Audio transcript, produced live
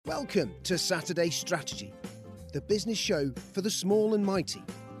Welcome to Saturday Strategy, the business show for the small and mighty.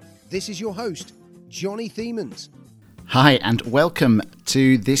 This is your host, Johnny Thiemens. Hi, and welcome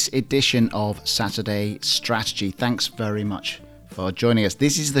to this edition of Saturday Strategy. Thanks very much for joining us.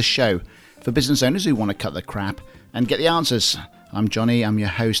 This is the show for business owners who want to cut the crap and get the answers. I'm Johnny, I'm your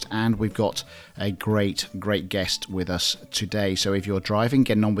host, and we've got a great guest with us today. So if you're driving,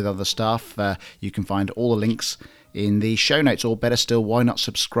 getting on with other stuff, you can find all the links in the show notes, or better still, why not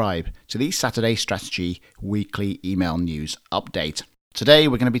subscribe to the Saturday Strategy weekly email news update. Today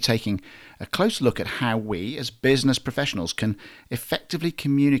we're going to be taking a close look at how we as business professionals can effectively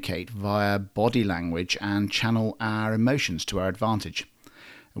communicate via body language and channel our emotions to our advantage.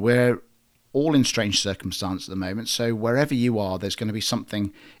 We're all in strange circumstances at the moment, so wherever you are, there's going to be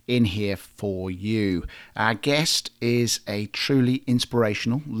something in here for you. Our guest is a truly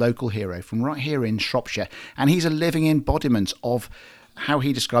inspirational local hero from right here in Shropshire, and he's a living embodiment of how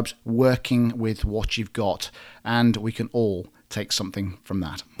he describes working with what you've got, and we can all take something from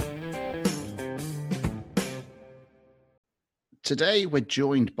that. Today we're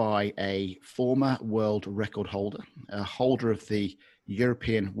joined by a former world record holder, a holder of the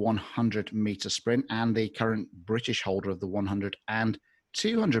European 100 metre sprint and the current British holder of the 100 and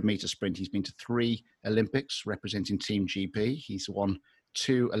 200 metre sprint. He's been to 3 Olympics representing Team GB. He's won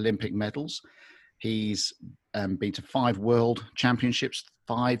 2 Olympic medals. He's been to 5 world championships,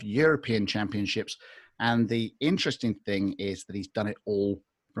 5 European championships. And the interesting thing is that he's done it all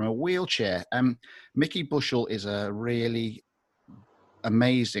from a wheelchair. Mickey Bushell is a really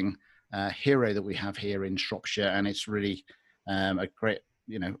amazing hero that we have here in Shropshire, and it's really a great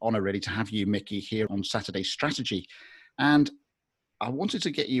honor really to have you, Mickey, here on Saturday Strategy. And I wanted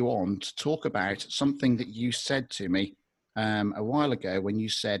to get you on to talk about something that you said to me a while ago when you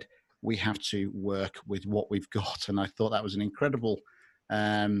said we have to work with what we've got, and I thought that was an incredible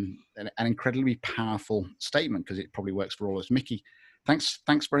an incredibly powerful statement, because it probably works for all of us. Mickey, thanks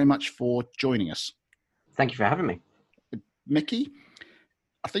very much for joining us. Thank you for having me, Mickey.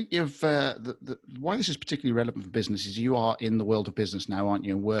 I think why this is particularly relevant for business is you are in the world of business now, aren't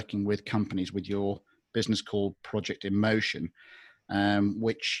you? And working with companies with your business called Project Emotion,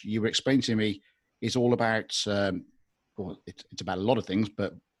 which you were explaining to me is all about, it's about a lot of things,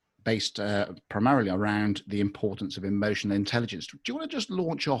 but based primarily around the importance of emotional intelligence. Do you want to just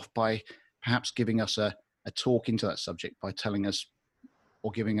launch off by perhaps giving us a talk into that subject by telling us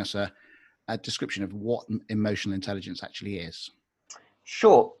or giving us a description of what emotional intelligence actually is?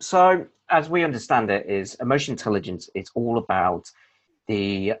 Sure. So as we understand it, is emotional intelligence, it's all about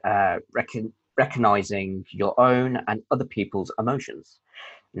the recognizing your own and other people's emotions.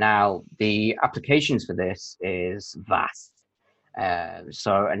 Now, the applications for this is vast.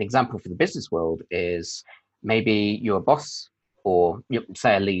 So an example for the business world is maybe you're a boss, or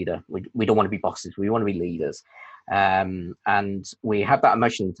say a leader. We don't want to be bosses, we want to be leaders. And we have that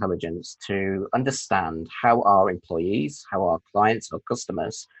emotional intelligence to understand how our employees, how our clients, our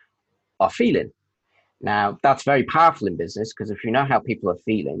customers are feeling. Now, that's very powerful in business, because if you know how people are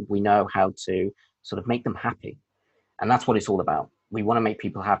feeling, we know how to sort of make them happy. And that's what it's all about. We want to make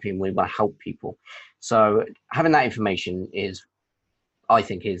people happy, and we want to help people. So having that information I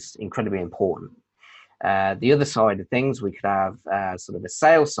think is incredibly important. The other side of things, we could have sort of a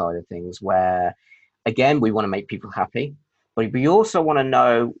sales side of things where, again, we want to make people happy, but we also want to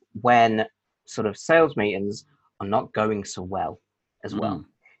know when sort of sales meetings are not going so well as well.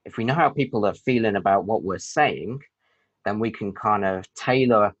 If we know how people are feeling about what we're saying, then we can kind of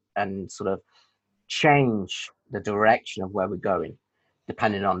tailor and sort of change the direction of where we're going,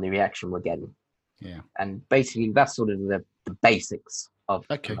 depending on the reaction we're getting. Yeah. And basically, that's sort of the basics of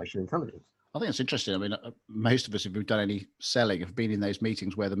emotional intelligence. I think it's interesting. I mean, most of us, if we've done any selling, have been in those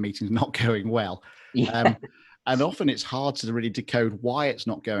meetings where the meeting's not going well. Yeah. And often it's hard to really decode why it's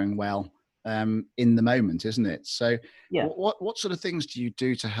not going well in the moment, isn't it? So yeah. What sort of things do you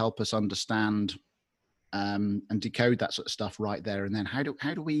do to help us understand and decode that sort of stuff right there? And then how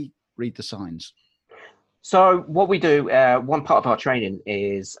do we read the signs? So what we do, one part of our training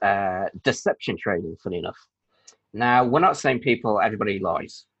is deception training, funny enough. Now, we're not saying everybody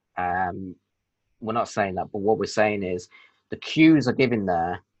lies. We're not saying that, but what we're saying is the cues are given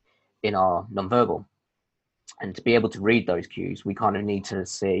there in our nonverbal. And to be able to read those cues, we kind of need to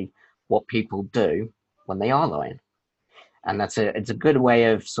see what people do when they are lying. And it's a good way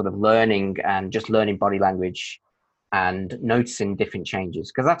of sort of learning and just learning body language and noticing different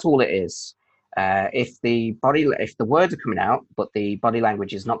changes, because that's all it is. If the words are coming out, but the body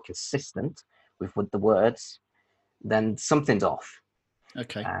language is not consistent with the words, then something's off.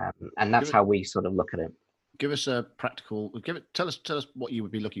 Okay. And that's how we sort of look at it. give us a practical. Tell us what you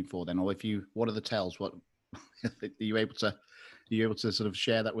would be looking for then, or what are the tells? What are you able to sort of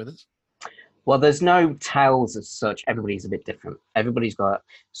share that with us? Well, there's no tells as such. Everybody's a bit different.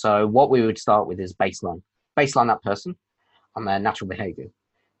 So what we would start with is baseline that person on their natural behavior.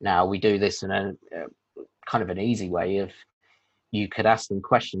 Now we do this in a kind of an easy way of, you could ask them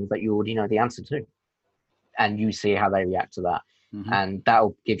questions that you already know the answer to, and you see how they react to that. Mm-hmm. And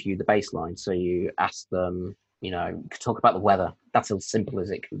that'll give you the baseline. So you ask them, talk about the weather. That's as simple as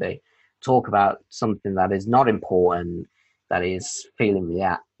it can be. Talk about something that is not important, that is feeling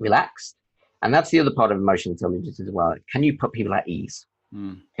relaxed. And that's the other part of emotional intelligence as well. Can you put people at ease?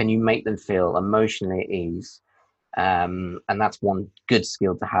 Can you make them feel emotionally at ease? And that's one good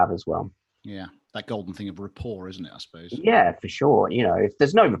skill to have as well. Yeah, that golden thing of rapport, isn't it, I suppose? Yeah, for sure. If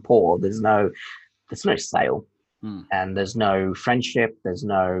there's no rapport, there's no sale. And there's no friendship, there's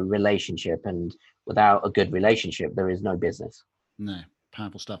no relationship. And without a good relationship, there is no business. No,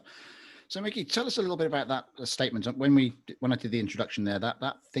 powerful stuff. So, Mickey, tell us a little bit about that statement. When I did the introduction there,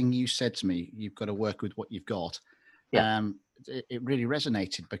 that thing you said to me, you've got to work with what you've got. Yeah. It really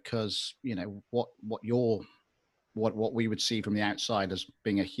resonated because, what we would see from the outside as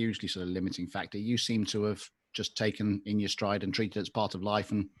being a hugely sort of limiting factor, you seem to have just taken in your stride and treated it as part of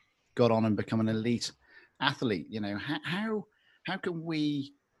life and got on and become an elite athlete. How can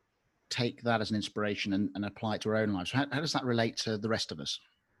we take that as an inspiration and apply it to our own lives? How does that relate to the rest of us?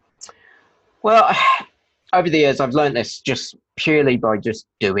 Well, over the years, I've learned this just purely by just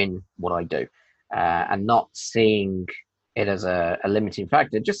doing what I do, and not seeing it as a limiting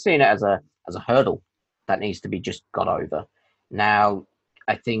factor, just seeing it as a hurdle that needs to be just got over. Now,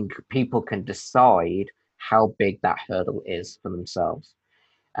 I think people can decide how big that hurdle is for themselves.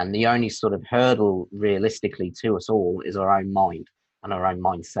 And the only sort of hurdle realistically to us all is our own mind and our own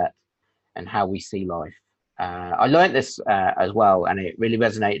mindset and how we see life. I learned this as well, and it really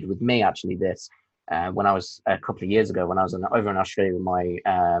resonated with me, actually, when I was a couple of years ago, when I was over in Australia with my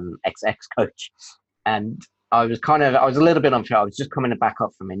ex coach. And I was a little bit unfair. I was just coming back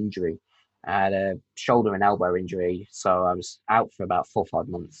up from injury. I had a shoulder and elbow injury, so I was out for about 4 or 5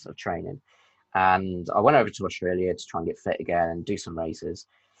 months of training. And I went over to Australia to try and get fit again and do some races.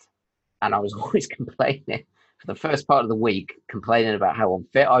 And I was always complaining for the first part of the week, complaining about how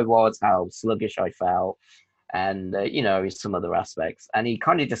unfit I was, how sluggish I felt, and some other aspects. And he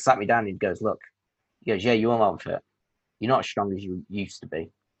kind of just sat me down and he goes, "Look," he goes, "Yeah, you are unfit. You're not as strong as you used to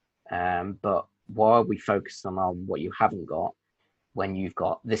be. But why are we focusing on what you haven't got when you've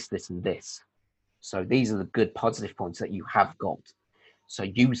got this, this, and this? So these are the good positive points that you have got. So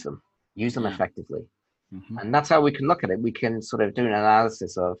use them effectively." Mm-hmm. And that's how we can look at it. We can sort of do an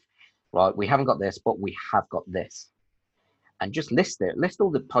analysis of, right, we haven't got this, but we have got this. And just list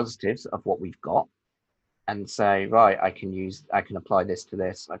all the positives of what we've got and say, right, I can apply this to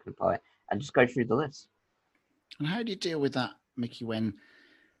this, I can apply it, and just go through the list. And how do you deal with that, Mickey,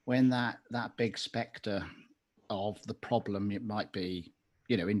 when that big spectre of the problem, it might be,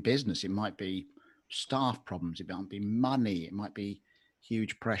 in business, it might be staff problems, it might be money, it might be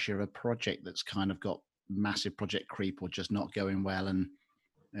huge pressure of a project that's kind of got massive project creep or just not going well and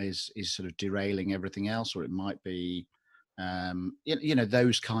is sort of derailing everything else, or it might be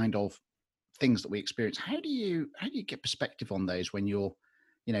those kind of things that we experience. How do you get perspective on those when you're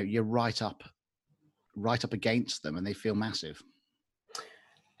right up against them and they feel massive?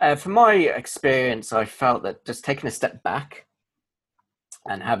 From my experience, I felt that just taking a step back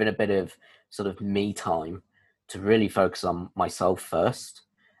and having a bit of sort of me time to really focus on myself first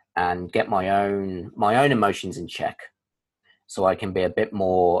and get my own emotions in check, so I can be a bit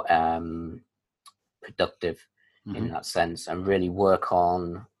more productive in that sense, and really work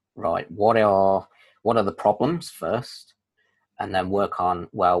on, right, what are the problems first, and then work on,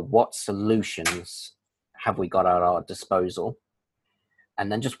 well, what solutions have we got at our disposal,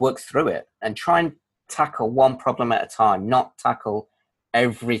 and then just work through it and try and tackle one problem at a time, not tackle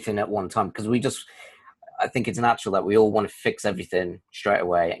everything at one time, because I think it's natural that we all want to fix everything straight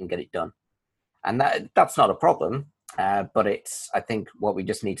away and get it done. And that's not a problem, but I think what we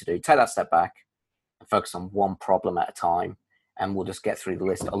just need to do, take that step back and focus on one problem at a time, and we'll just get through the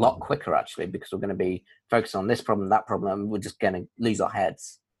list a lot quicker, actually, because we're going to be focused on this problem, that problem, and we're just going to lose our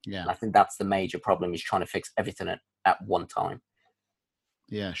heads. Yeah. And I think that's the major problem, is trying to fix everything at one time.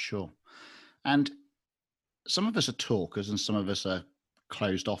 Yeah, sure. And some of us are talkers and some of us are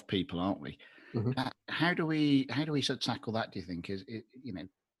closed off people, aren't we? Mm-hmm. How do we sort of tackle that, do you think?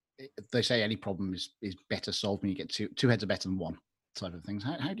 They say any problem is better solved when you get two heads are better than one type of things.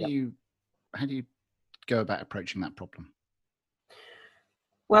 How do you go about approaching that problem?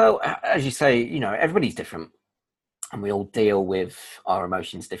 Well, as you say, everybody's different, and we all deal with our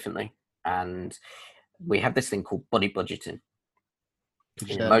emotions differently. And we have this thing called body budgeting. Could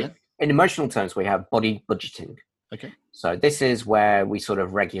you say that again? In emotional terms, we have body budgeting. Okay. So this is where we sort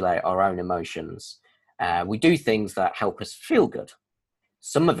of regulate our own emotions. We do things that help us feel good.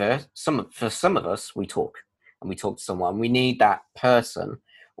 For some of us, we talk, and we talk to someone. We need that person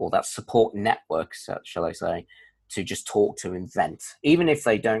or that support network, shall I say, to just talk to and vent. Even if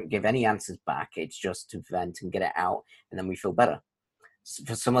they don't give any answers back, it's just to vent and get it out, and then we feel better.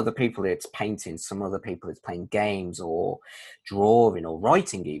 For some other people, it's painting. Some other people, it's playing games or drawing or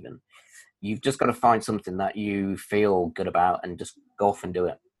writing even. You've just got to find something that you feel good about and just go off and do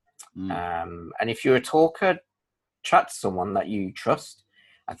it. And if you're a talker, chat to someone that you trust.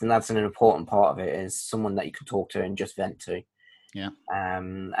 I think that's an important part of it, is someone that you can talk to and just vent to. Yeah.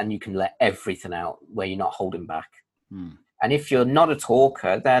 And you can let everything out where you're not holding back. And if you're not a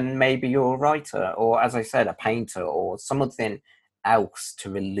talker, then maybe you're a writer, or, as I said, a painter, or something else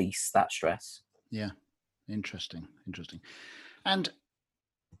to release that stress. Yeah. Interesting. And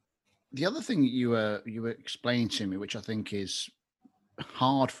the other thing that you were explaining to me, which I think is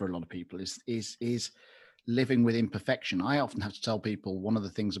hard for a lot of people, is living with imperfection. I often have to tell people one of the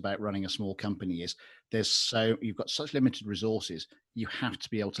things about running a small company is you've got such limited resources. You have to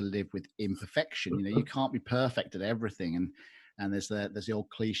be able to live with imperfection. You can't be perfect at everything. And there's the old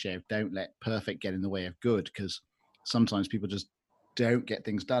cliche of don't let perfect get in the way of good, because sometimes people just don't get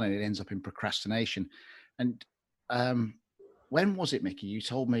things done and it ends up in procrastination. And when was it, Mickey? You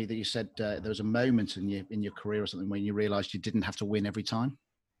told me that you said there was a moment in your career or something when you realized you didn't have to win every time.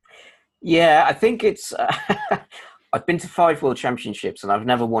 Yeah, I think it's. I've been to 5 World Championships and I've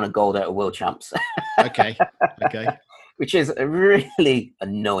never won a gold out of World Champs. Okay. Which is really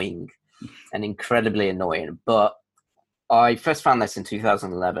annoying and incredibly annoying. But I first found this in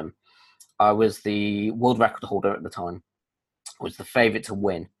 2011. I was the world record holder at the time. I was the favourite to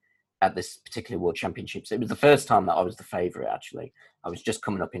win at this particular World Championships. It was the first time that I was the favourite, actually. I was just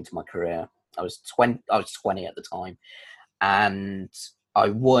coming up into my career. I was 20 at the time. And I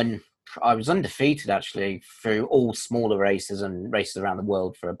won. I was undefeated, actually, through all smaller races and races around the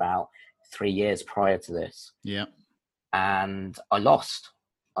world for about 3 years prior to this. Yeah. And I lost.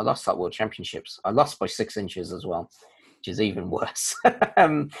 I lost that World Championships. I lost by 6 inches as well, which is even worse.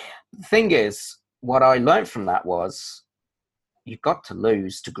 The thing is, what I learned from that was you've got to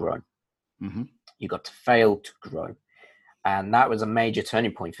lose to grow. Mm-hmm. You've got to fail to grow. And that was a major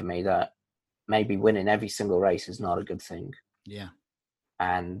turning point for me, that maybe winning every single race is not a good thing. Yeah.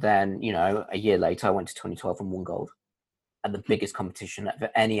 And then, a year later, I went to 2012 and won gold at the biggest competition of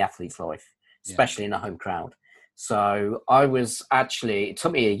any athlete's life, especially in a home crowd. So it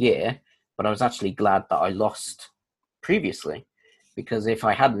took me a year, but I was actually glad that I lost previously, because if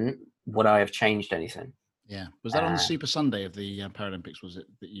I hadn't, would I have changed anything? Yeah. Was that on the Super Sunday of the Paralympics? Was it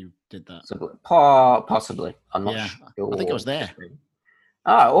that you did that? So, possibly. I'm not sure. I think I was there.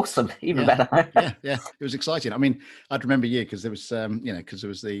 Oh, awesome. Even better. Yeah. It was exciting. I mean, I'd remember you because there was, because there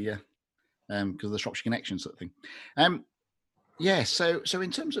was the, because of the Shropshire Connection sort of thing. So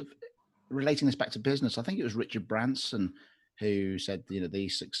in terms of relating this back to business, I think it was Richard Branson who said,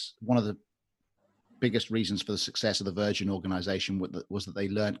 one of the biggest reasons for the success of the Virgin organization was that they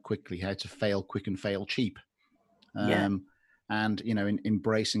learned quickly how to fail quick and fail cheap. And,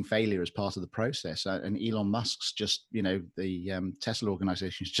 embracing failure as part of the process. And Elon Musk's just, the Tesla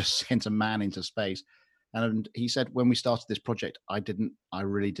organization has just sent a man into space. And he said, when we started this project, I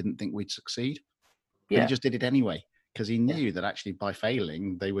really didn't think we'd succeed. But he just did it anyway, because he knew that actually by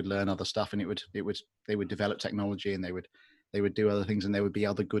failing, they would learn other stuff, and they would develop technology, and they would do other things, and there would be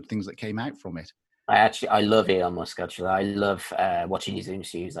other good things that came out from it. I love Elon Musk, actually. I love watching his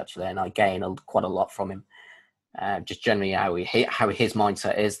interviews, actually, and I gain quite a lot from him. Just generally how his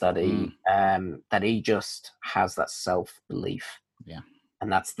mindset is, that he just has that self-belief. Yeah.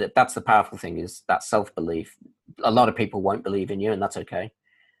 And that's the powerful thing, is that self-belief. A lot of people won't believe in you, and that's okay.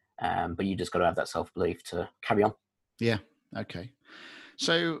 But you just got to have that self-belief to carry on. Yeah. Okay.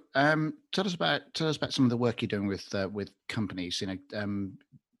 So tell us about some of the work you're doing with companies. Are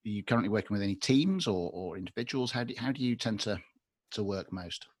you currently working with any teams or individuals? How do you tend to work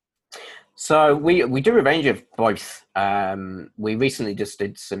most? So we do a range of both. We recently just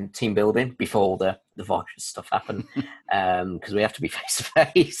did some team building before the virus stuff happened, because we have to be face to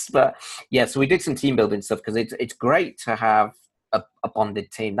face. But yeah, so we did some team building stuff, because it's great to have a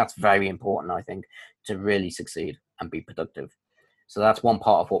bonded team. That's very important, I think, to really succeed and be productive. So that's one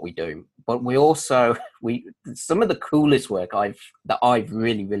part of what we do. But we also some of the coolest work I've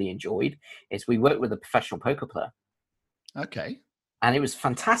really, really enjoyed is we work with a professional poker player. Okay. And it was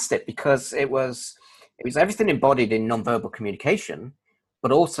fantastic because it was everything embodied in nonverbal communication,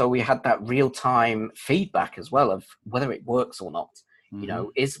 but also we had that real-time feedback as well of whether it works or not. Mm-hmm.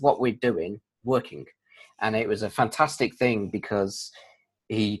 Is what we're doing working? And it was a fantastic thing because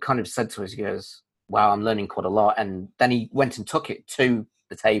he kind of said to us, he goes, wow, I'm learning quite a lot. And then he went and took it to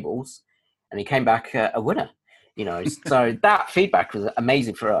the tables and he came back a winner, so that feedback was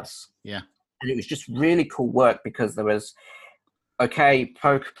amazing for us. Yeah. And it was just really cool work because there was, okay,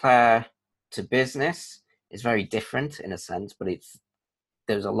 poker player to business is very different in a sense, but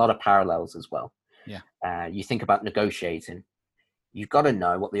there's a lot of parallels as well. Yeah. You think about negotiating. You've got to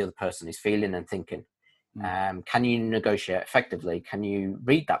know what the other person is feeling and thinking. Can you negotiate effectively? Can you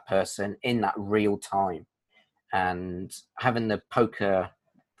read that person in that real time? And having the poker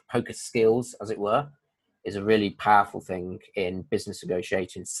skills, as it were, is a really powerful thing in business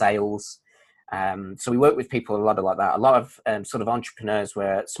negotiating, sales. So we work with people a lot like that. A lot of sort of entrepreneurs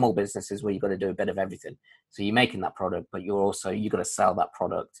where small businesses where you've got to do a bit of everything. So you're making that product, but you've got to sell that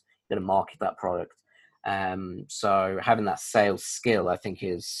product, you've got to market that product. So having that sales skill, I think,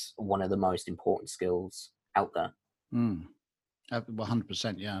 is one of the most important skills out there.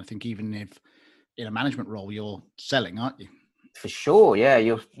 100%. Yeah. I think even if in a management role, you're selling, aren't you? For sure. Yeah.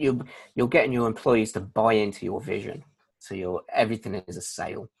 You're getting your employees to buy into your vision. So everything is a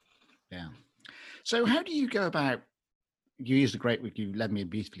sale. Yeah. So how do you go about, you used a great word, you led me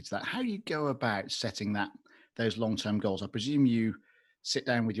beautifully to that. How do you go about setting those long-term goals? I presume you sit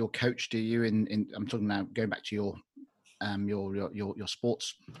down with your coach, do you? I'm talking now, going back to your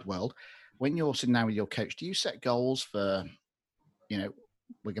sports world. When you're sitting down with your coach, do you set goals for, we're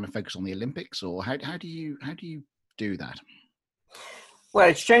going to focus on the Olympics, or how do you do that? Well,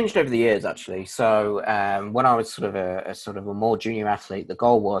 it's changed over the years, actually. So when I was sort of a more junior athlete, the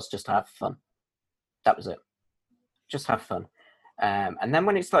goal was just to have fun. That was it. Just have fun. And then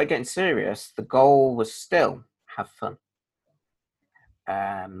when it started getting serious, the goal was still have fun.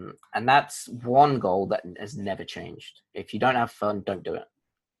 And that's one goal that has never changed. If you don't have fun, don't do it.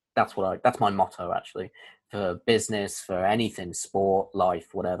 That's my motto, actually, for business, for anything, sport, life,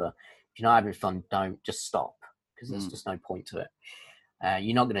 whatever. If you're not having fun, don't, just stop, because there's just no point to it.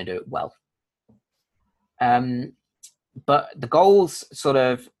 You're not going to do it well. But the goals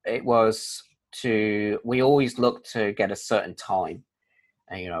we always look to get a certain time,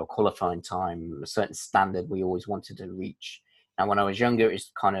 qualifying time, a certain standard we always wanted to reach. And when I was younger, it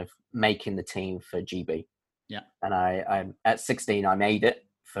was kind of making the team for GB. Yeah. And I at 16, I made it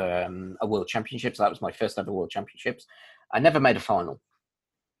for a world championship. So that was my first ever world championships. I never made a final.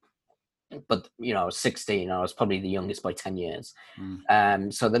 But, I was 16. I was probably the youngest by 10 years.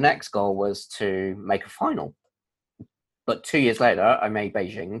 So the next goal was to make a final. But 2 years later, I made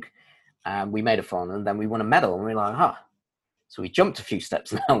Beijing. We made a final, and then we won a medal. And we were like, So we jumped a few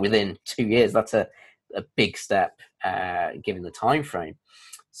steps now within 2 years. That's a big step, given the time frame.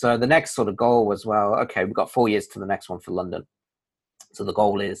 So the next sort of goal was, well, okay, we've got 4 years to the next one for London. So the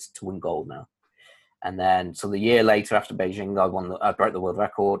goal is to win gold now. And then, so the year later after Beijing, I broke the world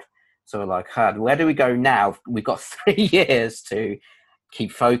record. So we're like, where do we go now? We've got 3 years to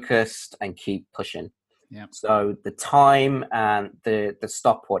keep focused and keep pushing. Yeah. So the time and the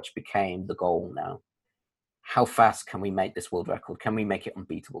stopwatch became the goal now. How fast can we make this world record? Can we make it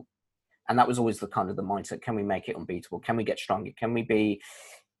unbeatable? And that was always the kind of the mindset. Can we make it unbeatable? Can we get stronger? Can we be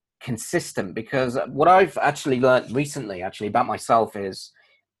consistent? Because what I've actually learned recently, about myself is,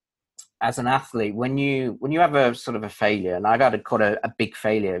 as an athlete, when you have a sort of a failure, and I've had quite a big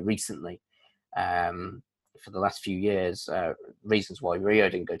failure recently, for the last few years, reasons why Rio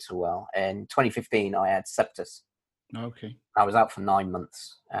didn't go so well. In 2015, I had sepsis. Okay. I was out for 9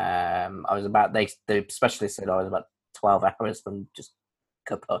 months. The specialist said I was about 12 hours from just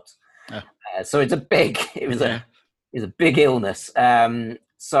kaput. Oh. So it was a big illness.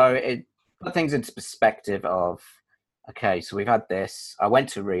 So it put things into perspective of, okay, so we've had this. I went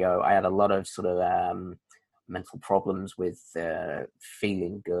to Rio. I had a lot of sort of mental problems with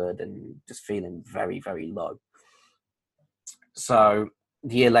feeling good and just feeling very, very low. So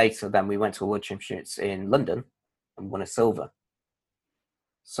the year later, then we went to World Championships in London and won a silver.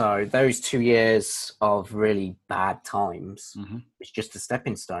 So those 2 years of really bad times was just a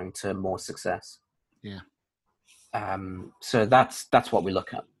stepping stone to more success. Yeah. So that's what we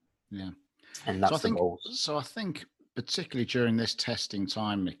look at. Yeah. And that's the goals. So I think particularly during this testing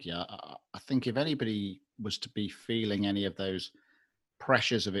time, Mickey, I think if anybody was to be feeling any of those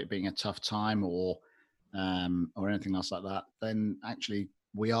pressures of it being a tough time or anything else like that, then actually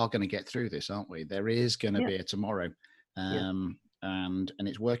we are going to get through this, aren't we? There is going to be a tomorrow. and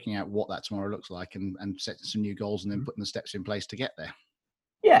it's working out what that tomorrow looks like and setting some new goals and then putting the steps in place to get there.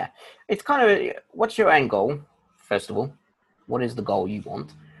 Yeah, it's kind of, what's your end goal, first of all? What is the goal you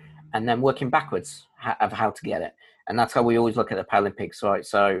want? And then working backwards of how to get it. And that's how we always look at the Paralympics, right?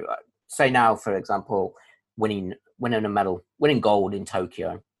 So say now, for example, winning a medal, winning gold in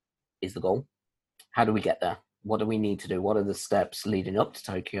Tokyo is the goal. How do we get there? What do we need to do? What are the steps leading up to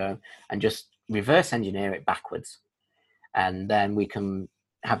Tokyo? And just reverse engineer it backwards. And then we can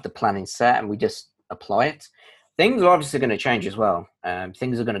have the planning set and we just apply it. Things are obviously going to change as well.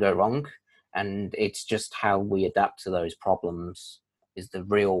 Things are going to go wrong. And it's just how we adapt to those problems is the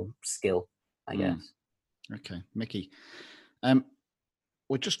real skill, I guess. Okay, Mickey.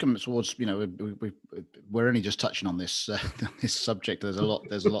 We're just coming towards, we're only just touching on this this subject. There's a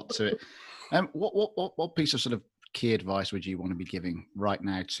lot to it. What piece of sort of key advice would you want to be giving right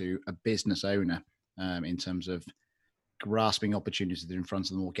now to a business owner in terms of grasping opportunities that are in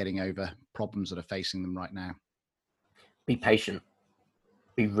front of them or getting over problems that are facing them right now? Be patient.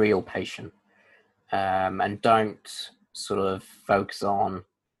 Be real patient. And don't sort of focus on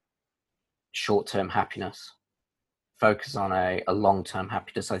short-term happiness. Focus on a long-term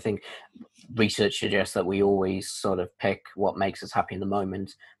happiness. I think research suggests that we always sort of pick what makes us happy in the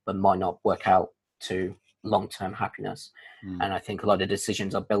moment, but might not work out to long-term happiness. And I think a lot of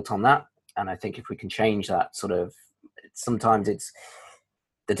decisions are built on that. And I think if we can change that sort of, sometimes it's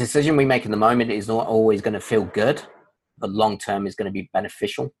the decision we make in the moment is not always going to feel good, but long-term is going to be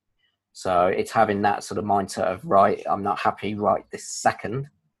beneficial. So it's having that sort of mindset of, right, I'm not happy right this second,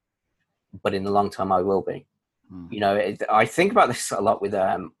 but in the long term, I will be. I think about this a lot with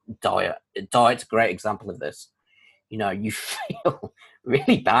diet. Diet's a great example of this. You feel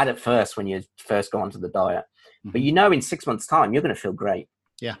really bad at first when you first go onto the diet, but in 6 months' time, you're going to feel great.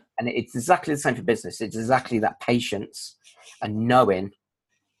 Yeah. And it's exactly the same for business. It's exactly that patience and knowing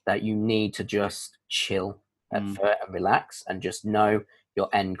that you need to just chill and relax and just know your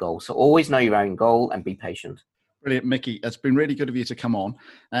end goal. So always know your own goal and be patient. Brilliant, Mickey. It's been really good of you to come on.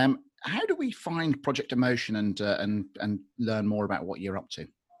 How do we find Project Emotion and learn more about what you're up to?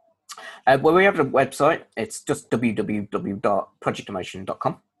 Well, we have a website. It's just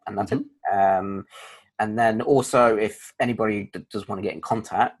www.projectemotion.com, and that's it. And then also, if anybody does want to get in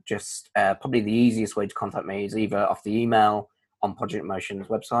contact, just probably the easiest way to contact me is either off the email on Project Emotion's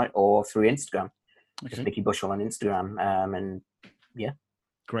website or through Instagram. Okay. Just Mickey Bushell on Instagram. And yeah.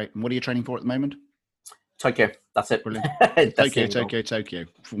 Great. And what are you training for at the moment? Tokyo. That's it. Brilliant. Tokyo.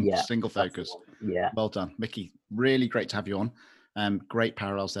 Yeah. Single focus. Yeah. Well done. Mickey, really great to have you on. Great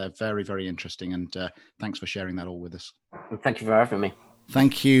parallels there. Very, very interesting. And thanks for sharing that all with us. Thank you for having me.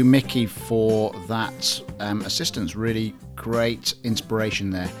 Thank you, Mickey, for that assistance. Really great inspiration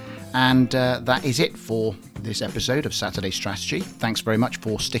there. And that is it for this episode of Saturday Strategy. Thanks very much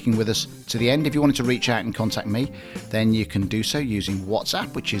for sticking with us to the end. If you wanted to reach out and contact me, then you can do so using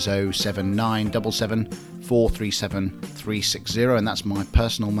WhatsApp, which is 07977 437 360, and that's my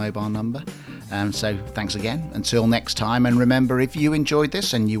personal mobile number. So thanks again. Until next time, and remember, if you enjoyed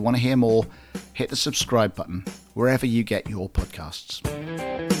this and you want to hear more, hit the subscribe button wherever you get your podcasts.